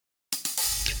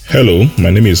Hello, my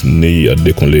name is Neyi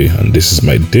Adekunle, and this is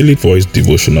my daily voice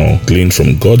devotional gleaned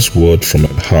from God's word from my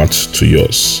heart to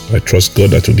yours. I trust God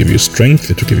that will give you strength,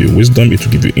 it will give you wisdom, it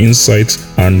will give you insight,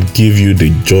 and give you the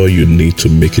joy you need to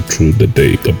make it through the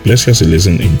day. God bless you as you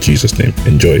listen in Jesus' name.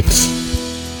 Enjoy it.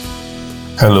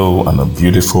 Hello, and a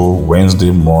beautiful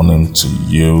Wednesday morning to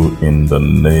you in the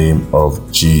name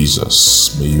of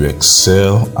Jesus. May you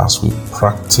excel as we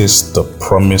practice the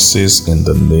promises in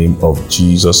the name of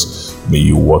Jesus. May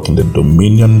you walk in the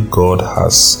dominion God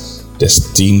has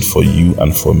destined for you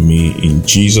and for me in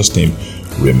Jesus' name.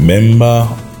 Remember,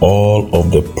 all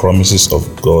of the promises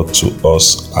of God to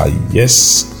us are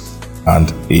yes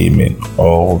and amen.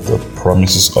 All the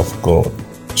promises of God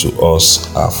to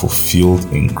us are fulfilled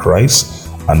in Christ.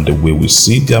 And the way we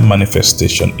see their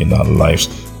manifestation in our lives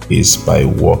is by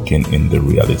walking in the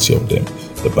reality of them.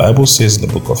 The Bible says in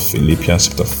the book of Philippians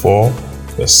chapter 4,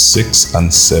 verse 6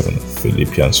 and 7.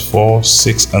 Philippians 4,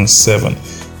 6 and 7.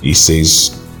 It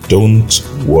says, don't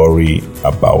worry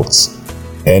about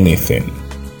anything.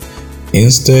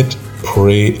 Instead,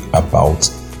 pray about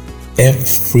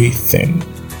everything.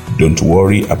 Don't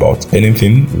worry about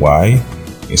anything. Why?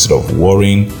 Instead of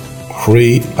worrying,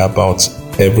 pray about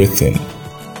everything.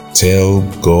 Tell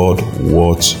God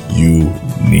what you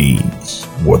need.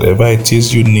 Whatever it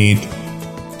is you need,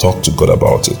 talk to God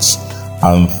about it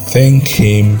and thank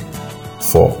Him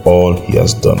for all He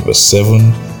has done. Verse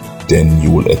 7, then you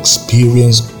will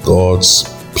experience God's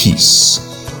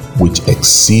peace, which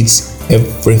exceeds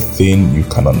everything you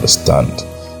can understand.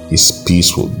 His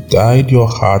peace will guide your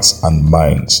hearts and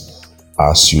minds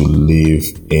as you live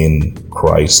in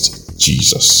Christ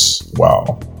Jesus.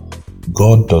 Wow.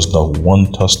 God does not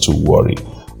want us to worry.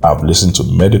 I've listened to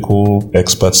medical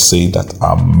experts say that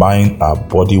our mind, our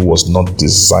body was not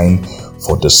designed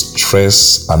for the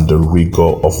stress and the rigor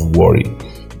of worry.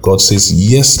 God says,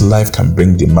 yes, life can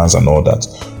bring demands and all that,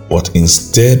 but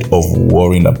instead of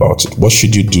worrying about it, what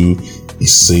should you do? He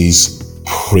says,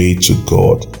 pray to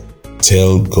God.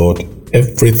 Tell God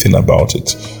everything about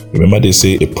it. Remember, they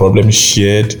say a problem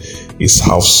shared is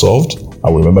half solved. I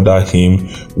will remember that hymn,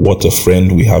 what a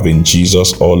friend we have in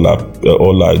Jesus, all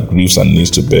our griefs and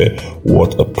needs to bear.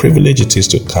 What a privilege it is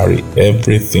to carry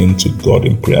everything to God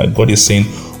in prayer. God is saying,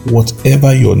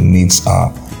 whatever your needs are,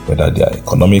 whether they are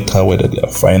economical, whether they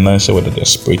are financial, whether they are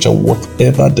spiritual,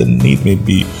 whatever the need may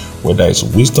be, whether it's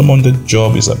wisdom on the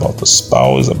job, it's about a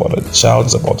spouse, it's about a child,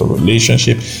 it's about a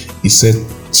relationship. He said,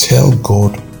 tell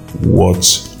God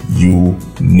what you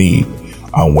need.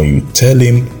 And when you tell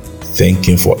Him, thank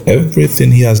Him for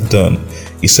everything He has done.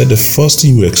 He said the first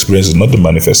thing you experience is not the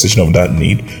manifestation of that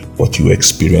need, but you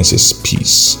experience His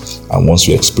peace. And once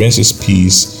you experience His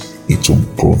peace, it will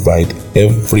provide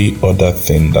every other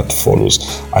thing that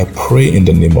follows. I pray in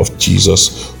the name of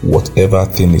Jesus, whatever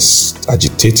thing is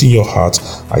agitating your heart,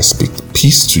 I speak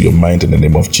peace to your mind in the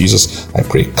name of Jesus. I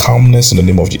pray calmness in the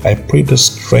name of Jesus. I pray the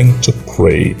strength to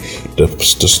pray, the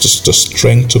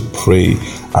strength to pray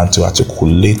and to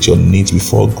articulate your needs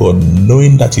before God,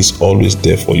 knowing that He's always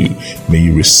there for you. May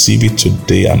you receive it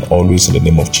today and always in the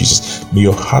name of Jesus. May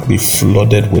your heart be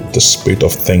flooded with the spirit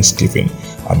of thanksgiving,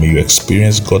 and may you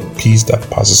experience God's peace that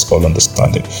passes all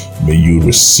understanding. May you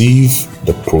receive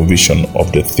the provision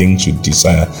of the things you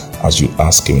desire as you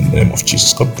ask Him in the name of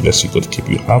Jesus. God bless you. God keep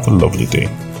you. Have a lovely day.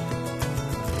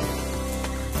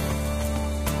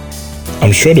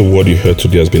 I'm sure the word you heard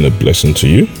today has been a blessing to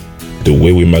you. The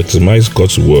way we maximize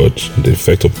God's word, the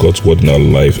effect of God's word in our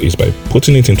life, is by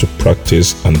putting it into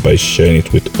practice and by sharing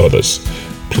it with others.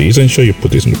 Please ensure you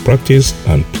put this into practice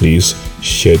and please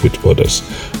share it with others.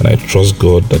 And I trust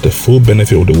God that the full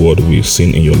benefit of the word will be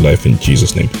seen in your life in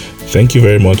Jesus' name. Thank you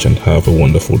very much and have a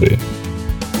wonderful day.